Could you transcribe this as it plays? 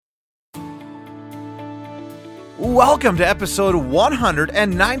Welcome to episode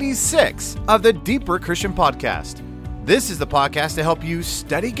 196 of the Deeper Christian Podcast. This is the podcast to help you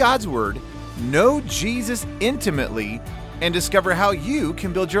study God's Word, know Jesus intimately, and discover how you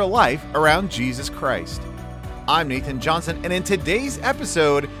can build your life around Jesus Christ. I'm Nathan Johnson, and in today's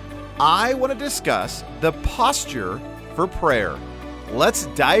episode, I want to discuss the posture for prayer. Let's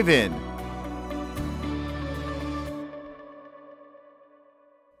dive in.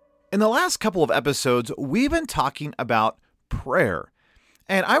 In the last couple of episodes, we've been talking about prayer.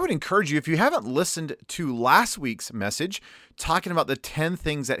 And I would encourage you, if you haven't listened to last week's message, talking about the 10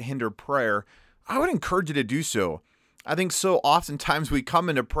 things that hinder prayer, I would encourage you to do so. I think so oftentimes we come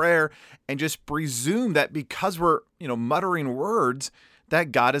into prayer and just presume that because we're, muttering words,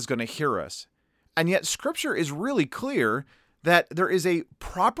 that God is going to hear us. And yet Scripture is really clear that there is a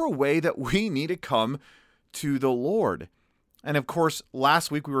proper way that we need to come to the Lord. And of course,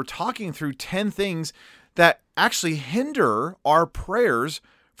 last week we were talking through 10 things that actually hinder our prayers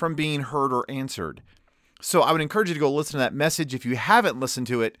from being heard or answered. So I would encourage you to go listen to that message if you haven't listened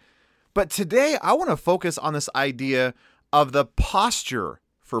to it. But today I want to focus on this idea of the posture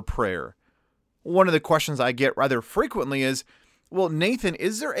for prayer. One of the questions I get rather frequently is, well, Nathan,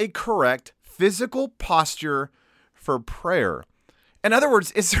 is there a correct physical posture for prayer? In other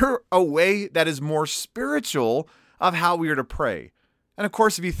words, is there a way that is more spiritual of how we are to pray? And of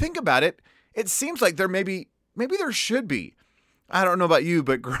course, if you think about it, it seems like maybe there should be. I don't know about you,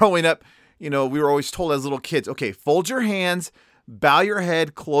 but growing up, we were always told as little kids, okay, fold your hands, bow your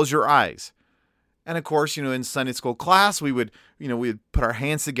head, close your eyes. And of course, in Sunday school class, we would put our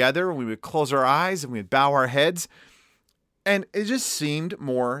hands together and we would close our eyes and we would bow our heads. And it just seemed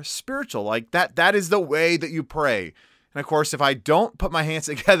more spiritual, like that is the way that you pray. And of course, if I don't put my hands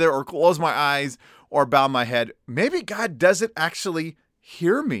together or close my eyes or bow my head, maybe God doesn't actually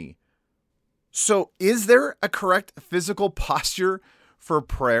hear me. So is there a correct physical posture for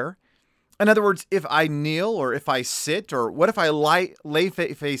prayer? In other words, if I kneel or if I sit, or what if I lay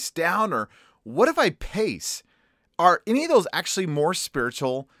face down, or what if I pace? Are any of those actually more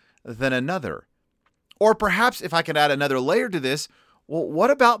spiritual than another? Or perhaps if I could add another layer to this, well,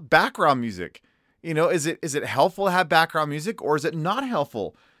 what about background music? Is it helpful to have background music, or is it not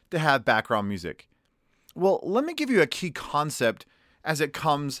helpful to have background music? Well, let me give you a key concept as it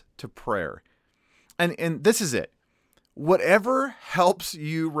comes to prayer. And this is it. Whatever helps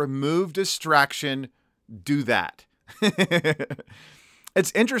you remove distraction, do that.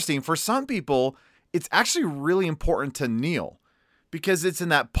 It's interesting. For some people, it's actually really important to kneel, because it's in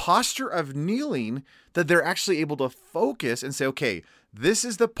that posture of kneeling that they're actually able to focus and say, okay, this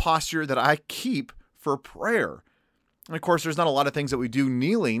is the posture that I keep for prayer. And of course, there's not a lot of things that we do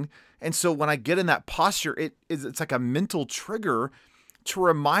kneeling. And so when I get in that posture, it's like a mental trigger to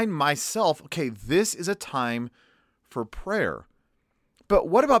remind myself, okay, this is a time for prayer. But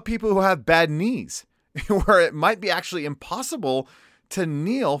what about people who have bad knees, where it might be actually impossible to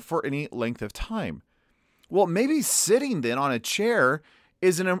kneel for any length of time? Well, maybe sitting then on a chair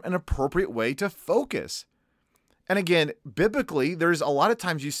is an appropriate way to focus. And again, biblically, there's a lot of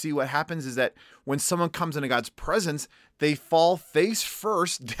times you see what happens is that when someone comes into God's presence, they fall face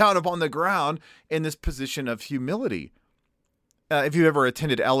first down upon the ground in this position of humility. If you've ever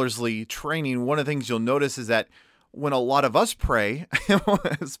attended Ellerslie training, one of the things you'll notice is that when a lot of us pray,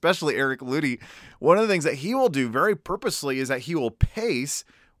 especially Eric Ludy, one of the things that he will do very purposely is that he will pace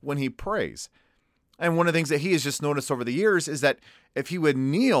when he prays. And one of the things that he has just noticed over the years is that if he would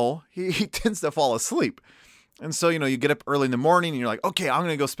kneel, he tends to fall asleep. And so, you get up early in the morning and you're like, okay, I'm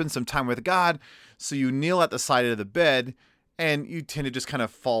going to go spend some time with God. So you kneel at the side of the bed and you tend to just kind of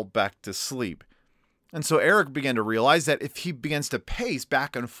fall back to sleep. And so Eric began to realize that if he begins to pace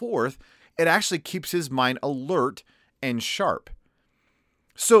back and forth, it actually keeps his mind alert and sharp.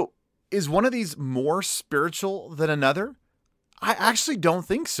 So is one of these more spiritual than another? I actually don't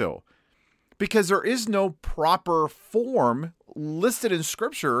think so, because there is no proper form listed in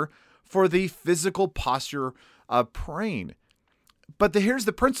Scripture for the physical posture of praying. But here's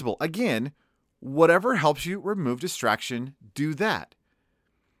the principle. Again, whatever helps you remove distraction, do that.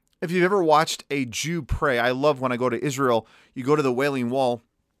 If you've ever watched a Jew pray, I love when I go to Israel, you go to the Wailing Wall,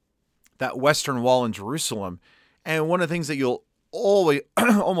 that Western Wall in Jerusalem. And one of the things that you'll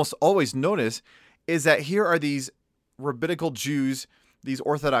almost always notice is that here are these rabbinical Jews, these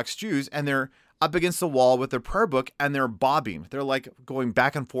Orthodox Jews, and they're up against the wall with their prayer book and they're bobbing. They're like going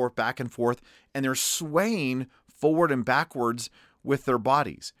back and forth, and they're swaying forward and backwards with their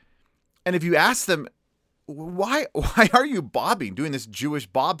bodies. And if you ask them, why are you bobbing, doing this Jewish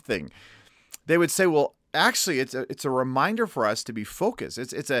bob thing? They would say, well, actually it's a reminder for us to be focused.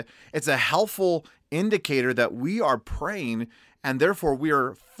 It's a helpful indicator that we are praying, and therefore we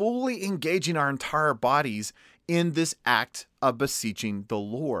are fully engaging our entire bodies in this act of beseeching the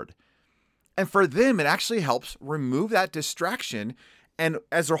Lord. And for them, it actually helps remove that distraction. And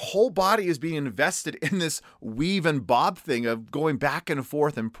as their whole body is being invested in this weave and bob thing of going back and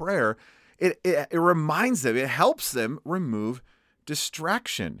forth in prayer, it reminds them, it helps them remove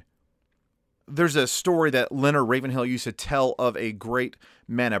distraction. There's a story that Leonard Ravenhill used to tell of a great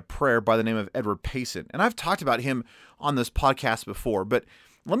man of prayer by the name of Edward Payson. And I've talked about him on this podcast before, but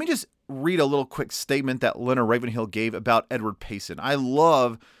let me just read a little quick statement that Leonard Ravenhill gave about Edward Payson. I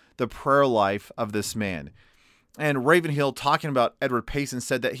love the prayer life of this man. And Ravenhill, talking about Edward Payson,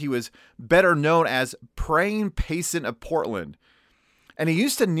 said that he was better known as Praying Payson of Portland. And he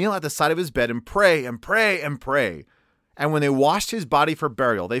used to kneel at the side of his bed and pray and pray and pray. And when they washed his body for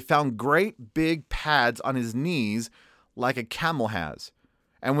burial, they found great big pads on his knees like a camel has.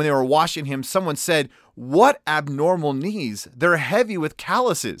 And when they were washing him, someone said, "What abnormal knees? They're heavy with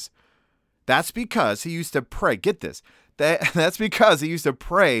calluses." That's because he used to pray. Get this. That's because he used to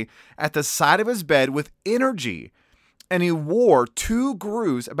pray at the side of his bed with energy. And he wore 2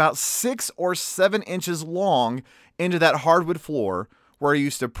 grooves about 6 or 7 inches long into that hardwood floor where he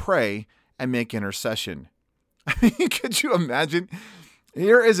used to pray and make intercession. I mean, could you imagine?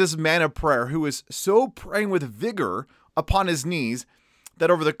 Here is this man of prayer who is so praying with vigor upon his knees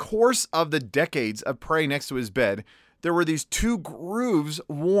that over the course of the decades of praying next to his bed, there were these 2 grooves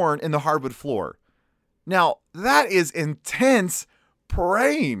worn in the hardwood floor. Now, that is intense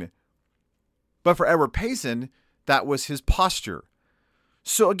praying. But for Edward Payson, that was his posture.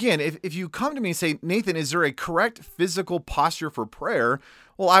 So again, if you come to me and say, "Nathan, is there a correct physical posture for prayer?"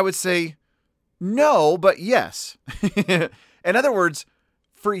 Well, I would say, no, but yes. In other words,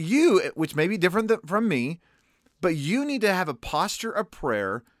 for you, which may be different from me, but you need to have a posture of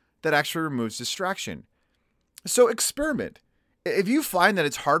prayer that actually removes distraction. So experiment. If you find that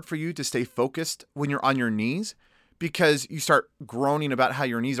it's hard for you to stay focused when you're on your knees because you start groaning about how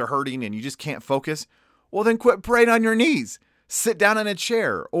your knees are hurting and you just can't focus, well, then quit praying on your knees. Sit down in a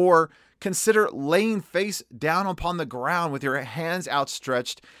chair, or consider laying face down upon the ground with your hands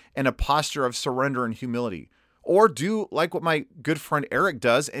outstretched in a posture of surrender and humility. Or do like what my good friend Eric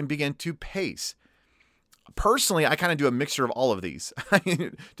does and begin to pace. Personally, I kind of do a mixture of all of these.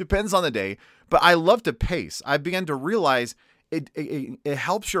 Depends on the day, but I love to pace. I began to realize it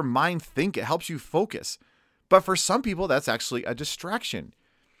helps your mind think, it helps you focus. But for some people, that's actually a distraction.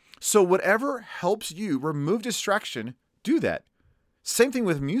 So whatever helps you remove distraction, do that. Same thing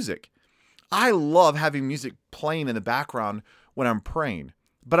with music. I love having music playing in the background when I'm praying,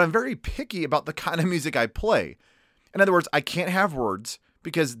 but I'm very picky about the kind of music I play. In other words, I can't have words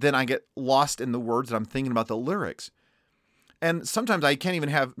because then I get lost in the words and I'm thinking about the lyrics. And sometimes I can't even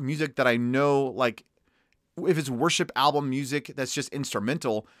have music that I know, like if it's worship album music that's just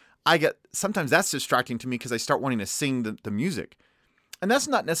instrumental, sometimes that's distracting to me because I start wanting to sing the music. And that's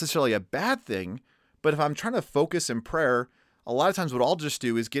not necessarily a bad thing, but if I'm trying to focus in prayer, a lot of times what I'll just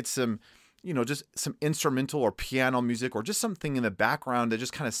do is get some, just some instrumental or piano music or just something in the background that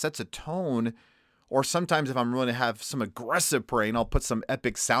just kind of sets a tone. Or sometimes if I'm really to have some aggressive praying, I'll put some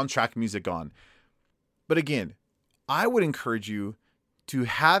epic soundtrack music on. But again, I would encourage you to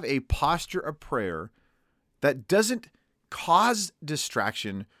have a posture of prayer that doesn't cause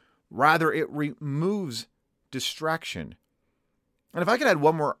distraction, rather it removes distraction. And if I could add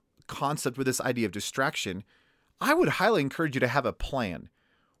one more concept with this idea of distraction, I would highly encourage you to have a plan.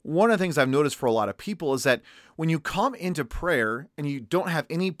 One of the things I've noticed for a lot of people is that when you come into prayer and you don't have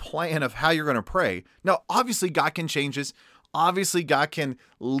any plan of how you're going to pray, now obviously God can change this. Obviously God can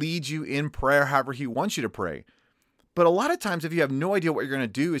lead you in prayer however He wants you to pray. But a lot of times if you have no idea what you're going to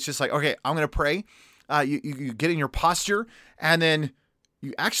do, it's just like, okay, I'm going to pray. You get in your posture and then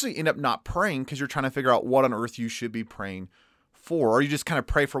you actually end up not praying because you're trying to figure out what on earth you should be praying for, or you just kind of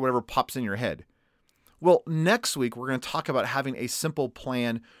pray for whatever pops in your head. Well, next week, we're going to talk about having a simple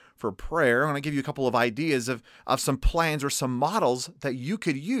plan for prayer. I'm going to give you a couple of ideas of some plans or some models that you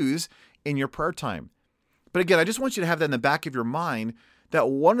could use in your prayer time. But again, I just want you to have that in the back of your mind that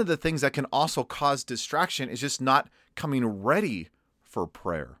one of the things that can also cause distraction is just not coming ready for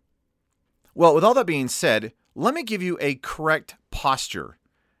prayer. Well, with all that being said, let me give you a correct posture.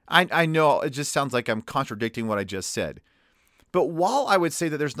 I know it just sounds like I'm contradicting what I just said. But while I would say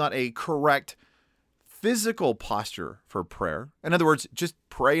that there's not a correct physical posture for prayer, in other words, just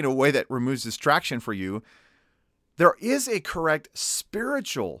pray in a way that removes distraction for you, there is a correct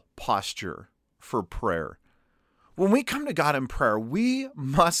spiritual posture for prayer. When we come to God in prayer, we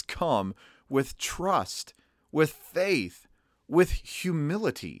must come with trust, with faith, with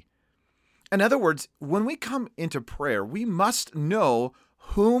humility. In other words, when we come into prayer, we must know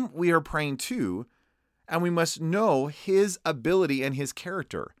whom we are praying to, and we must know his ability and his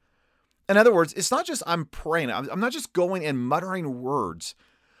character. In other words, it's not just I'm praying. I'm not just going and muttering words.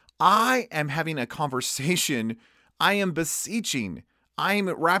 I am having a conversation. I am beseeching. I am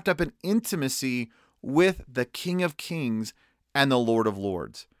wrapped up in intimacy with the King of Kings and the Lord of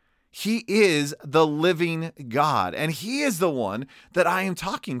Lords. He is the living God, and he is the one that I am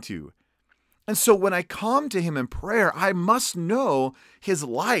talking to. And so when I come to him in prayer, I must know his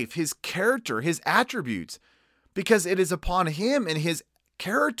life, his character, his attributes, because it is upon him and his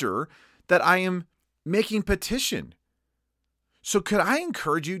character that I am making petition. So could I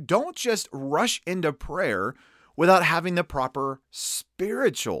encourage you, don't just rush into prayer without having the proper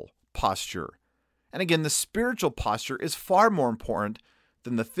spiritual posture. And again, the spiritual posture is far more important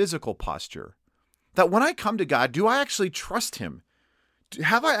than the physical posture. That when I come to God, do I actually trust him?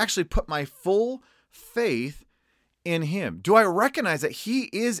 Have I actually put my full faith in him? Do I recognize that he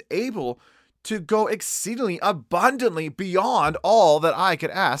is able to go exceedingly abundantly beyond all that I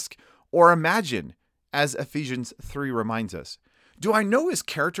could ask or imagine, as Ephesians 3 reminds us? Do I know his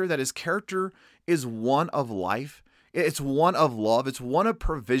character, that his character is one of life? It's one of love. It's one of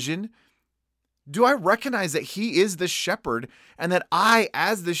provision. Do I recognize that he is the shepherd and that I,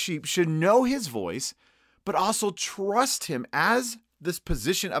 as the sheep, should know his voice, but also trust him as this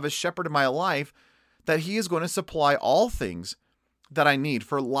position of a shepherd in my life, that he is going to supply all things that I need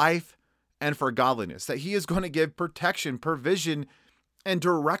for life and for godliness, that he is going to give protection, provision, and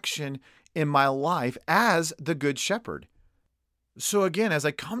direction in my life as the good shepherd. So again, as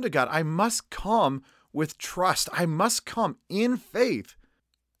I come to God, I must come with trust. I must come in faith.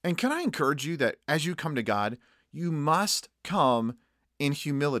 And can I encourage you that as you come to God, you must come in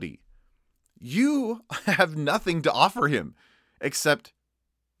humility. You have nothing to offer him except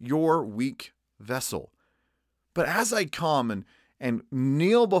your weak vessel. But as I come and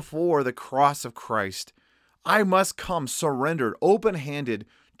kneel before the cross of Christ, I must come surrendered, open-handed,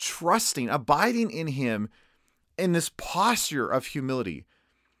 trusting, abiding in him in this posture of humility.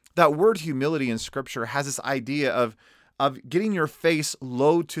 That word humility in Scripture has this idea of getting your face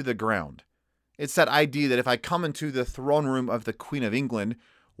low to the ground. It's that idea that if I come into the throne room of the Queen of England,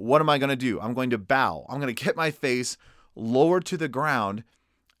 what am I going to do? I'm going to bow. I'm going to get my face lower to the ground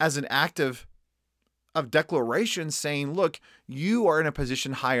as an act of declaration saying, look, you are in a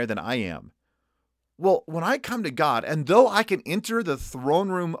position higher than I am. Well, when I come to God, and though I can enter the throne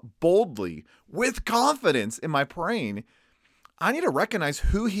room boldly with confidence in my praying, I need to recognize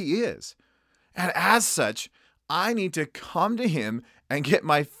who he is. And as such, I need to come to him and get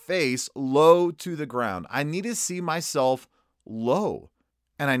my face low to the ground. I need to see myself low,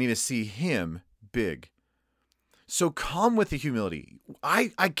 and I need to see him big. So come with the humility. I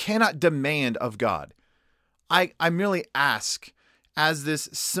cannot demand of God. I merely ask as this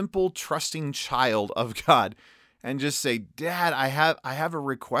simple, trusting child of God and just say, Dad, I have a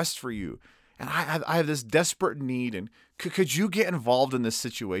request for you. And I have this desperate need, and could you get involved in this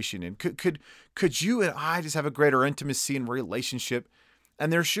situation? And could you and I just have a greater intimacy and relationship?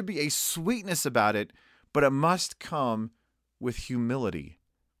 And there should be a sweetness about it, but it must come with humility.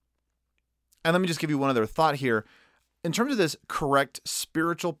 And let me just give you one other thought here. In terms of this correct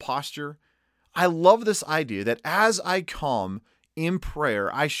spiritual posture, I love this idea that as I come in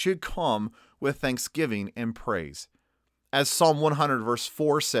prayer, I should come with thanksgiving and praise. As Psalm 100 verse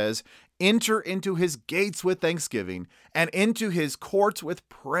 4 says, enter into his gates with thanksgiving and into his courts with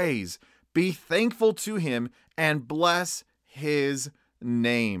praise. Be thankful to him and bless his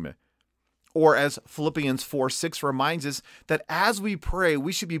name. Or as Philippians 4:6 reminds us, that as we pray,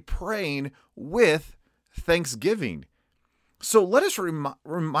 we should be praying with thanksgiving. So let us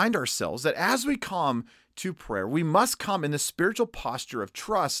remind ourselves that as we come to prayer, we must come in the spiritual posture of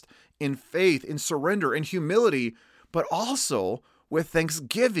trust, in faith, in surrender, in humility, but also with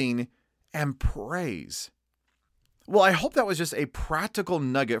thanksgiving and praise. Well, I hope that was just a practical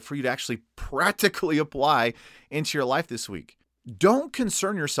nugget for you to actually practically apply into your life this week. Don't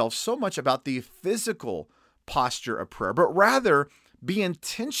concern yourself so much about the physical posture of prayer, but rather be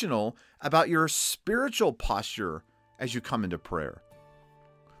intentional about your spiritual posture as you come into prayer.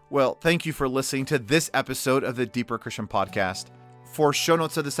 Well, thank you for listening to this episode of the Deeper Christian Podcast. For show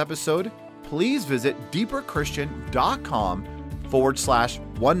notes of this episode, please visit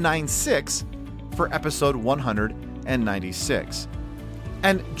deeperchristian.com/196 for episode 196.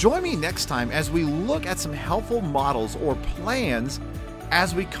 And join me next time as we look at some helpful models or plans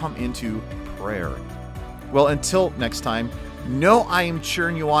as we come into prayer. Well, until next time, know I am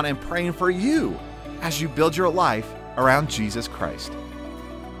cheering you on and praying for you as you build your life around Jesus Christ.